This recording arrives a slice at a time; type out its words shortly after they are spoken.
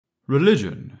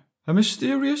Religion, a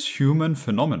mysterious human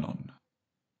phenomenon.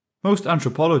 Most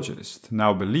anthropologists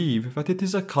now believe that it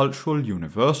is a cultural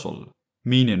universal,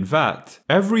 meaning that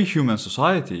every human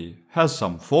society has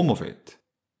some form of it.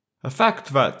 A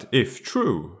fact that, if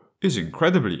true, is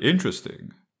incredibly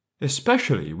interesting,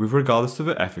 especially with regards to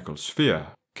the ethical sphere,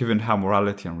 given how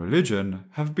morality and religion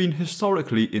have been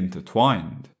historically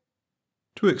intertwined.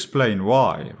 To explain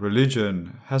why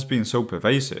religion has been so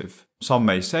pervasive, some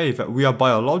may say that we are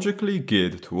biologically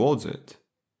geared towards it.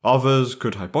 Others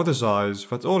could hypothesize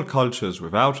that all cultures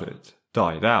without it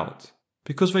died out,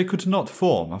 because they could not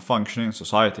form a functioning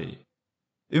society.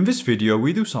 In this video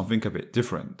we do something a bit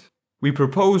different. We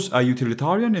propose a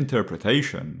utilitarian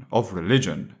interpretation of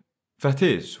religion. That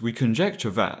is, we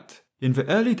conjecture that, in the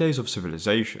early days of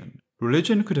civilization,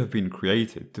 religion could have been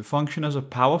created to function as a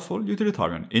powerful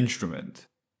utilitarian instrument,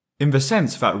 in the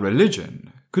sense that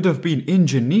religion could have been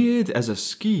engineered as a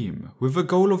scheme with the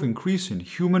goal of increasing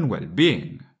human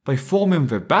well-being by forming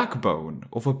the backbone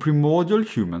of a primordial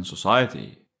human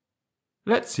society.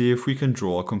 Let's see if we can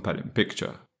draw a compelling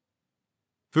picture.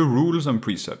 The rules and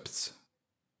precepts.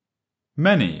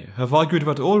 Many have argued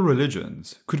that all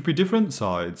religions could be different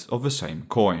sides of the same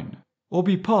coin, or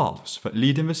be paths that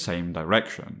lead in the same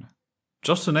direction.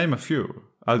 Just to name a few,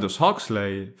 Aldous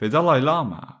Huxley, the Dalai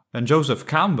Lama, and Joseph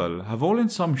Campbell have all in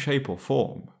some shape or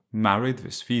form married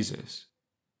this thesis.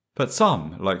 But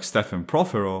some, like Stephen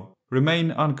Prothero,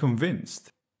 remain unconvinced.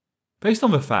 Based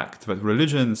on the fact that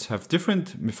religions have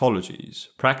different mythologies,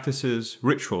 practices,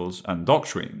 rituals, and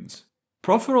doctrines,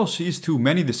 Prothero sees too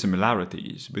many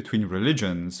dissimilarities between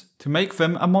religions to make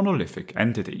them a monolithic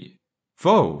entity.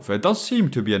 Though there does seem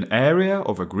to be an area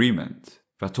of agreement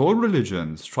that all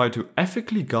religions try to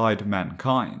ethically guide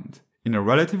mankind in a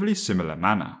relatively similar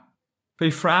manner.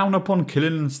 They frown upon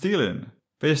killing and stealing,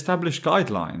 they establish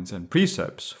guidelines and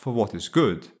precepts for what is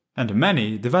good, and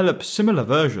many develop similar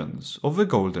versions of the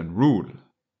Golden Rule.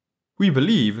 We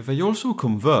believe they also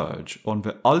converge on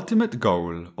the ultimate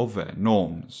goal of their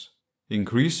norms: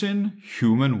 increasing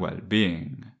human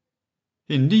well-being.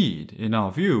 Indeed, in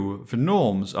our view, the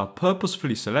norms are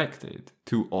purposefully selected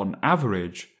to, on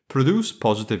average, produce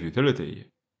positive utility.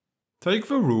 Take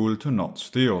the rule to not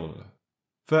steal.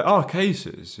 There are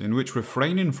cases in which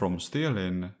refraining from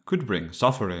stealing could bring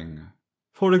suffering.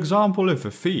 For example, if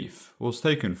a thief was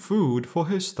taking food for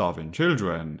his starving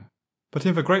children. But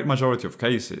in the great majority of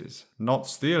cases, not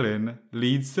stealing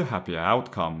leads to happier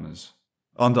outcomes.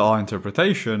 Under our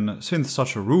interpretation, since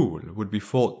such a rule would be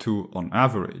thought to, on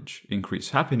average,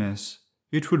 increase happiness,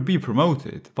 it would be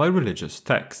promoted by religious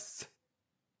texts.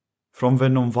 From the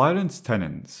non-violent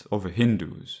tenets of the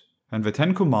Hindus and the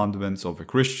Ten Commandments of the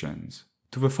Christians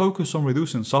to the focus on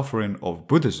reducing suffering of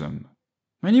Buddhism,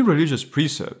 many religious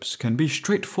precepts can be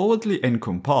straightforwardly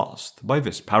encompassed by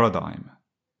this paradigm.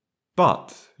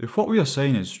 But, if what we are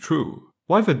saying is true,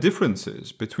 why the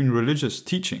differences between religious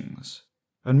teachings?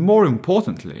 And more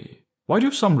importantly, why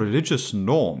do some religious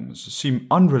norms seem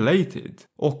unrelated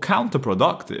or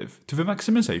counterproductive to the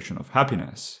maximization of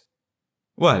happiness?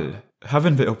 Well,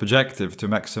 having the objective to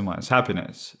maximize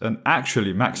happiness and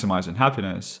actually maximizing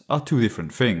happiness are two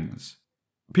different things.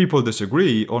 People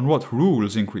disagree on what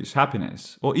rules increase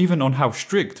happiness, or even on how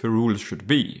strict the rules should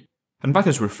be, and that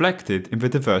is reflected in the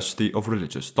diversity of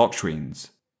religious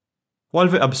doctrines. While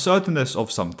the absurdness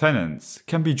of some tenets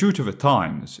can be due to the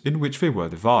times in which they were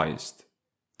devised.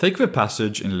 Take the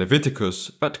passage in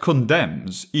Leviticus that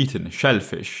condemns eating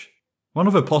shellfish. One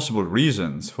of the possible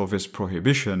reasons for this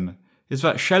prohibition is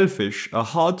that shellfish are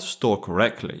hard to store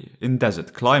correctly in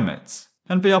desert climates,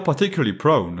 and they are particularly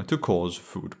prone to cause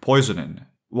food poisoning,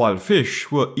 while fish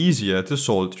were easier to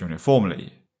salt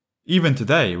uniformly. Even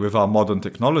today, with our modern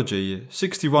technology,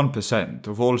 61%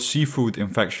 of all seafood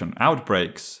infection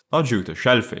outbreaks are due to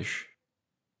shellfish.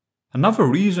 Another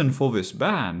reason for this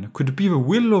ban could be the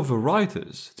will of the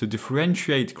writers to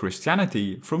differentiate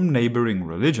Christianity from neighboring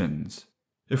religions.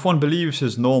 If one believes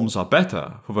his norms are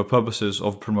better for the purposes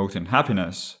of promoting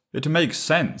happiness, it makes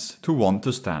sense to want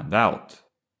to stand out.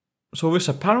 So this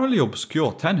apparently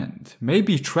obscure tenet may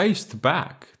be traced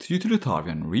back to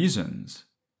utilitarian reasons.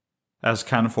 As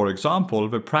can, for example,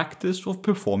 the practice of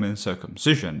performing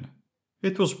circumcision.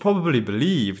 It was probably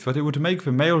believed that it would make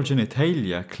the male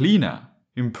genitalia cleaner,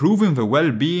 improving the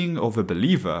well-being of the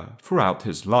believer throughout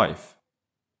his life.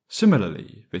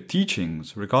 Similarly, the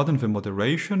teachings regarding the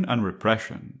moderation and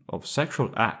repression of sexual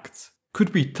acts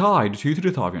could be tied to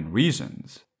utilitarian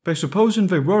reasons, by supposing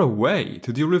they were a way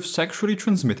to deal with sexually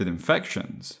transmitted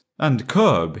infections, and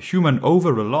curb human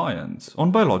over-reliance on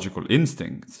biological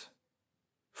instincts.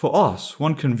 For us,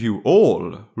 one can view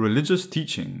all religious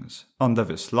teachings under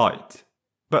this light,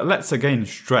 But let's again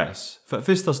stress that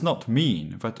this does not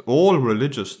mean that all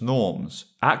religious norms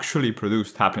actually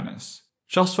produced happiness,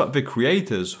 just that the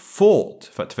creators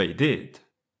thought that they did.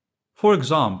 For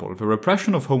example, the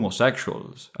repression of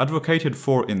homosexuals, advocated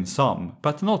for in some,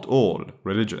 but not all,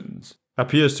 religions,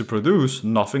 appears to produce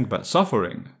nothing but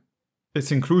suffering.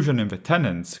 Its inclusion in the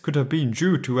tenets could have been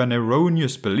due to an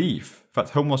erroneous belief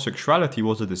that homosexuality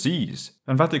was a disease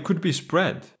and that it could be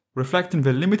spread, reflecting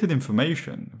the limited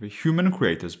information the human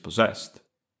creators possessed.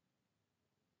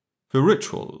 The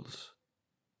rituals.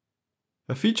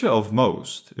 A feature of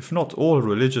most, if not all,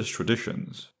 religious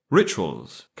traditions,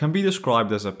 rituals can be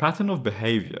described as a pattern of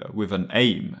behavior with an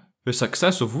aim, the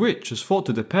success of which is thought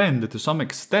to depend to some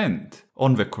extent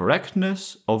on the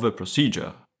correctness of the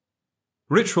procedure.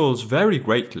 Rituals vary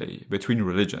greatly between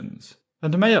religions,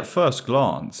 and may at first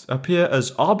glance appear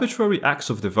as arbitrary acts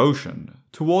of devotion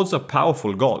towards a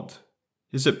powerful god.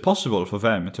 Is it possible for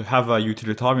them to have a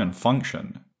utilitarian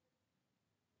function?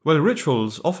 Well,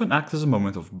 rituals often act as a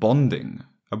moment of bonding,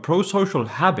 a pro-social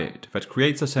habit that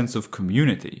creates a sense of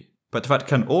community, but that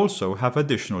can also have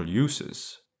additional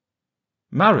uses.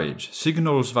 Marriage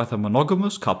signals that a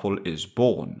monogamous couple is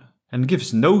born, and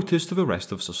gives notice to the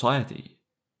rest of society.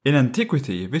 In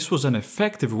antiquity, this was an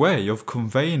effective way of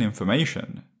conveying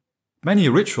information. Many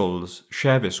rituals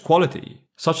share this quality,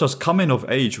 such as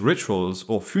coming-of-age rituals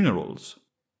or funerals.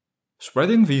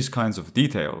 Spreading these kinds of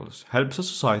details helps a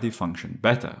society function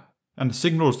better, and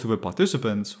signals to the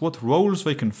participants what roles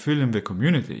they can fill in the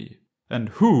community, and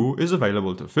who is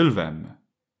available to fill them.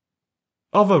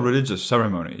 Other religious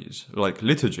ceremonies, like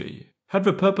liturgy, had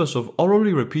the purpose of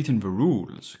orally repeating the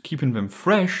rules, keeping them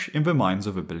fresh in the minds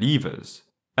of the believers,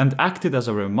 and acted as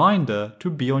a reminder to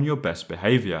be on your best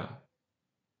behavior.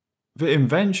 The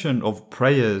invention of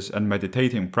prayers and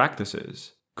meditating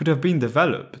practices could have been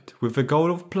developed with the goal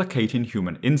of placating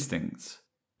human instincts,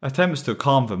 attempts to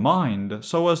calm the mind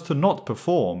so as to not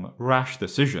perform rash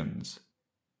decisions.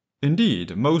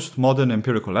 Indeed, most modern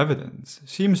empirical evidence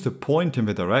seems to point in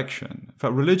the direction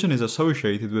that religion is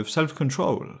associated with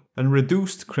self-control and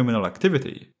reduced criminal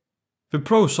activity. The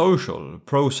pro-social,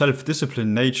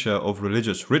 pro-self-discipline nature of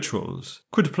religious rituals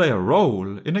could play a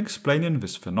role in explaining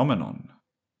this phenomenon.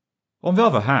 On the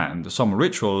other hand, some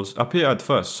rituals appear at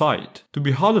first sight to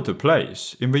be harder to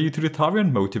place in the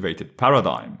utilitarian-motivated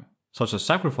paradigm, such as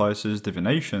sacrifices,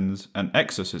 divinations, and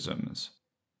exorcisms.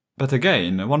 But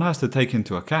again, one has to take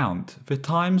into account the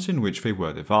times in which they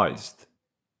were devised.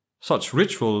 Such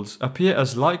rituals appear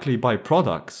as likely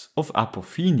byproducts of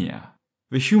apophenia,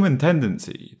 the human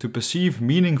tendency to perceive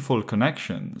meaningful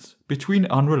connections between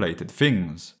unrelated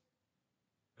things.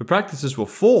 The practices were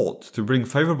thought to bring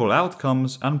favorable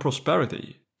outcomes and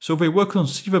prosperity, so they were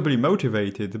conceivably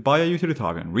motivated by a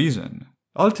utilitarian reason,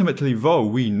 ultimately though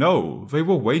we know they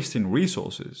were wasting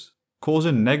resources,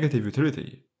 causing negative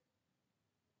utility.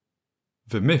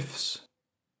 The myths.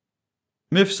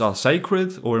 Myths are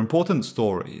sacred or important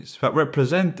stories that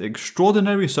represent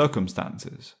extraordinary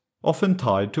circumstances, often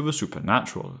tied to the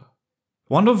supernatural.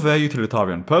 One of their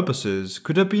utilitarian purposes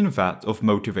could have been that of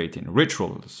motivating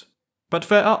rituals, but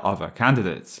there are other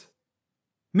candidates.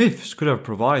 Myths could have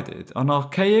provided an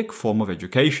archaic form of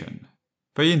education.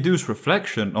 They induce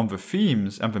reflection on the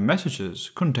themes and the messages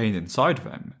contained inside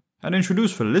them, and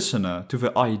introduce the listener to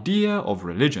the idea of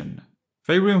religion.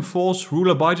 They reinforce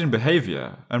rule-abiding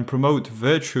behavior and promote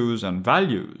virtues and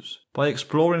values by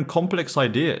exploring complex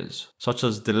ideas such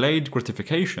as delayed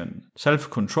gratification,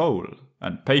 self-control,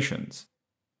 and patience.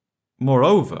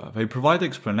 Moreover, they provide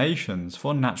explanations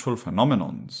for natural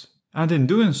phenomenons, and in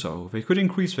doing so they could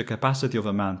increase the capacity of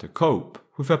a man to cope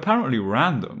with the apparently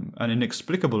random and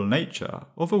inexplicable nature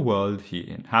of the world he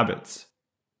inhabits.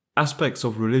 Aspects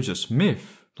of religious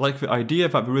myth, like the idea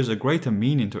that there is a greater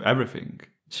meaning to everything,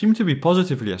 seem to be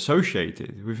positively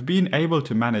associated with being able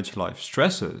to manage life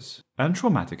stresses and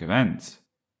traumatic events.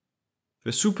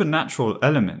 The supernatural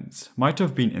elements might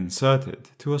have been inserted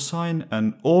to assign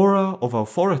an aura of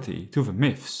authority to the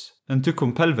myths and to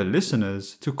compel the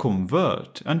listeners to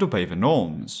convert and obey the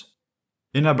norms.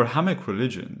 In Abrahamic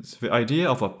religions, the idea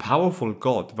of a powerful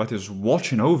God that is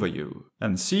watching over you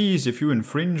and sees if you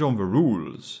infringe on the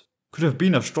rules could have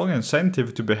been a strong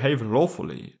incentive to behave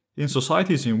lawfully in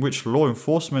societies in which law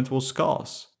enforcement was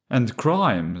scarce, and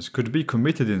crimes could be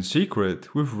committed in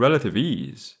secret with relative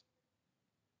ease.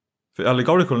 The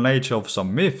allegorical nature of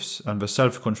some myths and the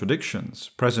self-contradictions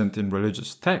present in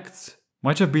religious texts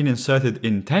might have been inserted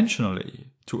intentionally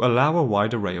to allow a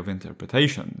wide array of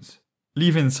interpretations,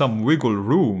 leaving some wiggle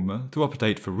room to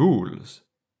update the rules.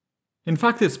 In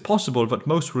fact, it's possible that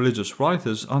most religious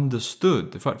writers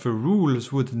understood that the rules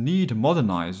would need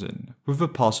modernizing with the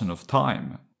passing of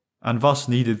time, and thus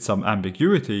needed some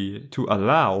ambiguity to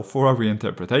allow for a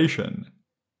reinterpretation.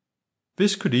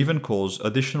 This could even cause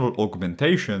additional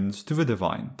augmentations to the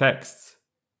divine texts.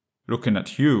 Looking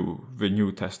at you, the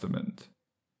New Testament.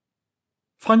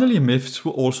 Finally, myths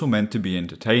were also meant to be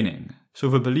entertaining, so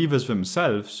the believers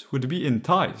themselves would be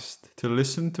enticed to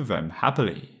listen to them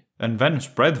happily, and then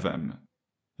spread them,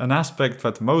 an aspect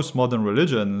that most modern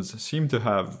religions seem to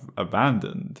have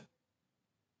abandoned.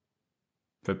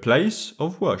 The place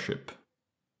of worship.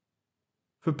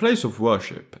 The place of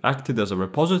worship acted as a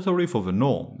repository for the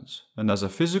norms, and as a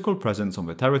physical presence on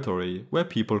the territory where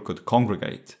people could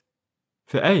congregate.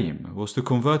 The aim was to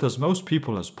convert as most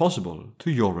people as possible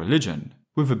to your religion,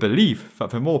 with the belief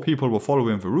that the more people were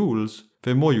following the rules,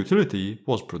 the more utility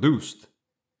was produced.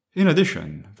 In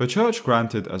addition, the Church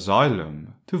granted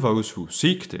asylum to those who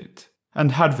sought it,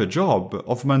 and had the job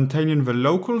of maintaining the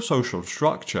local social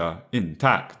structure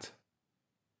intact.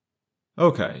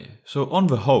 Okay, so on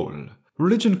the whole,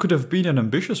 religion could have been an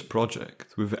ambitious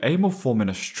project with the aim of forming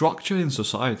a structure in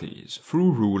societies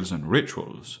through rules and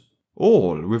rituals,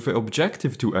 all with the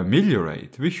objective to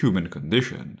ameliorate the human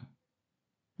condition.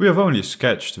 We have only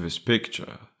sketched this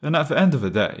picture, and at the end of the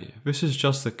day, this is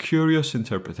just a curious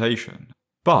interpretation.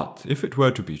 But if it were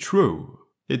to be true,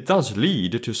 it does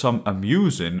lead to some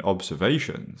amusing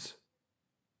observations.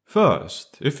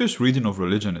 First, if this reading of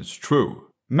religion is true,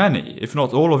 many, if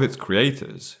not all of its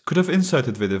creators, could have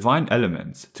inserted the divine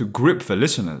elements to grip the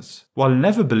listeners, while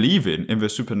never believing in the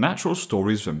supernatural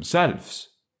stories themselves.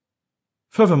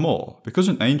 Furthermore, because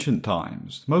in ancient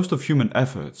times, most of human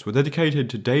efforts were dedicated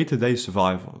to day-to-day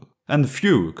survival, and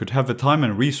few could have the time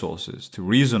and resources to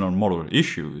reason on moral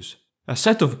issues, a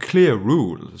set of clear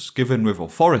rules given with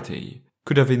authority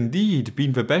could have indeed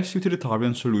been the best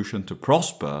utilitarian solution to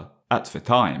prosper at the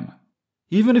time,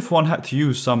 even if one had to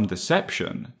use some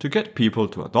deception to get people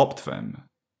to adopt them.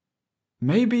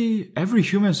 Maybe every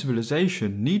human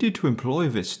civilization needed to employ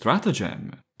this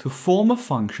stratagem to form a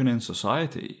function in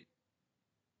society.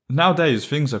 Nowadays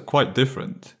things are quite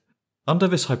different. Under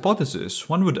this hypothesis,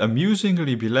 one would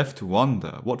amusingly be left to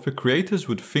wonder what the creators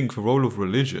would think the role of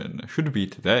religion should be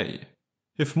today.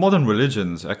 If modern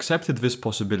religions accepted this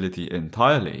possibility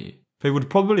entirely, they would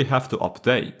probably have to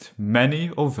update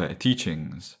many of their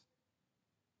teachings.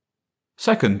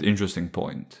 Second interesting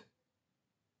point.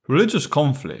 Religious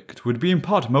conflict would be in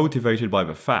part motivated by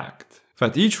the fact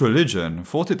that each religion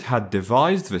thought it had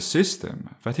devised the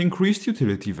system that increased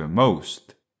utility the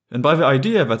most, and by the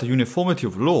idea that a uniformity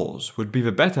of laws would be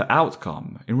the better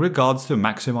outcome in regards to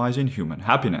maximizing human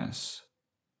happiness.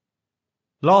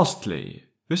 Lastly,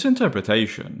 this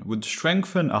interpretation would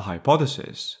strengthen a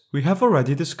hypothesis we have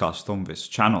already discussed on this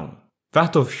channel,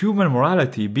 that of human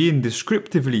morality being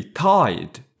descriptively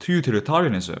tied to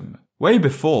utilitarianism way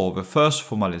before the first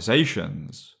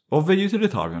formalizations of the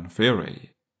utilitarian theory.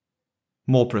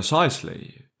 More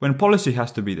precisely, when policy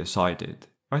has to be decided,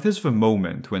 that is the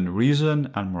moment when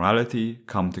reason and morality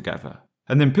come together.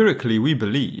 And empirically we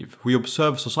believe we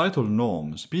observe societal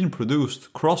norms being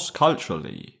produced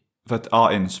cross-culturally that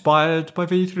are inspired by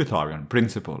the utilitarian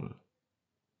principle.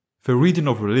 The reading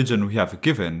of religion we have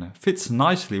given fits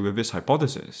nicely with this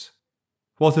hypothesis.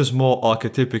 What is more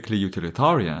archetypically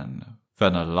utilitarian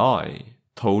than a lie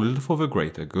told for the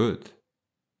greater good?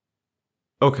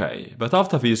 Okay, but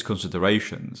after these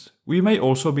considerations, we may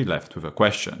also be left with a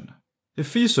question.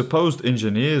 If these supposed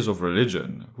engineers of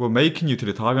religion were making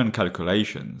utilitarian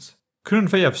calculations,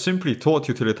 couldn't they have simply taught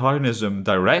utilitarianism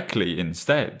directly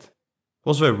instead?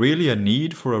 Was there really a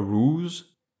need for a ruse?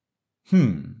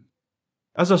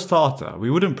 As a starter, we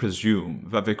wouldn't presume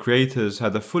that the creators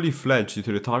had a fully fledged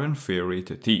utilitarian theory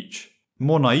to teach.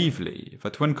 More naively,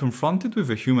 that when confronted with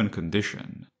the human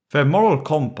condition, their moral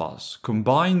compass,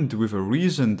 combined with a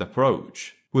reasoned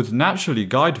approach, would naturally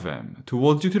guide them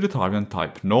towards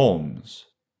utilitarian-type norms.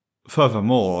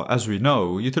 Furthermore, as we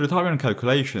know, utilitarian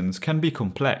calculations can be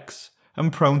complex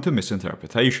and prone to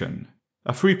misinterpretation.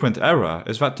 A frequent error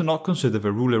is that to not consider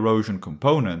the rule erosion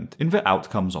component in the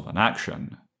outcomes of an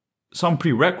action. Some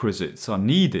prerequisites are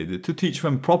needed to teach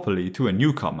them properly to a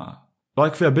newcomer,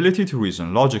 like the ability to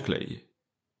reason logically.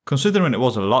 Considering it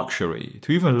was a luxury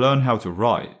to even learn how to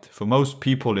write for most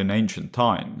people in ancient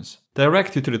times,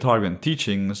 direct utilitarian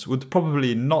teachings would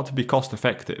probably not be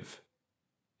cost-effective.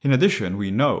 In addition,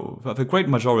 we know that the great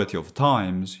majority of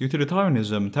times,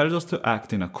 utilitarianism tells us to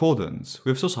act in accordance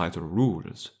with societal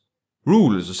rules.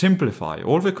 Rules simplify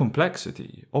all the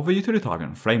complexity of the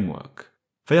utilitarian framework.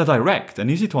 They are direct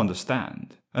and easy to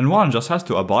understand, and one just has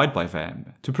to abide by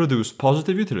them to produce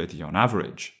positive utility on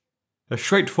average. A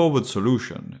straightforward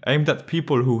solution aimed at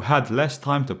people who had less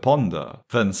time to ponder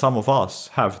than some of us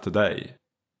have today.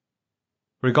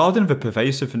 Regarding the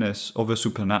pervasiveness of the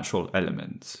supernatural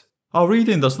elements, our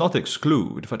reading does not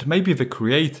exclude that maybe the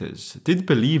creators did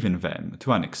believe in them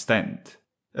to an extent,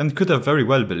 and could have very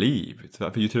well believed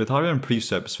that the utilitarian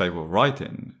precepts they were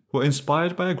writing were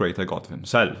inspired by a greater God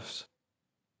themselves.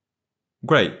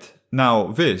 Great,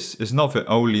 now this is not the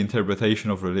only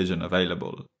interpretation of religion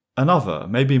available. Another,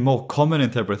 maybe more common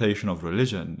interpretation of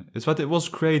religion is that it was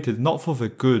created not for the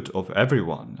good of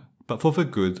everyone, but for the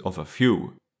good of a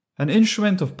few. An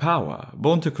instrument of power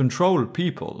born to control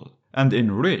people and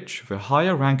enrich the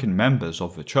higher-ranking members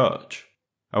of the church.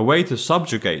 A way to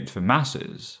subjugate the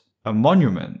masses, a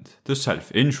monument to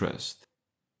self-interest.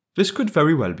 This could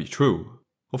very well be true.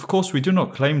 Of course, we do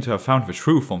not claim to have found the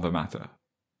truth on the matter.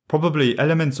 Probably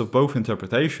elements of both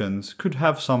interpretations could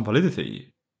have some validity.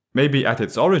 Maybe at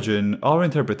its origin, our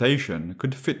interpretation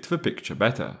could fit the picture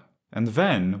better, and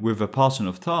then, with the passing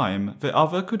of time, the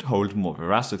other could hold more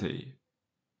veracity.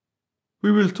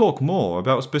 We will talk more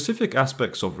about specific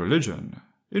aspects of religion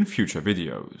in future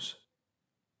videos.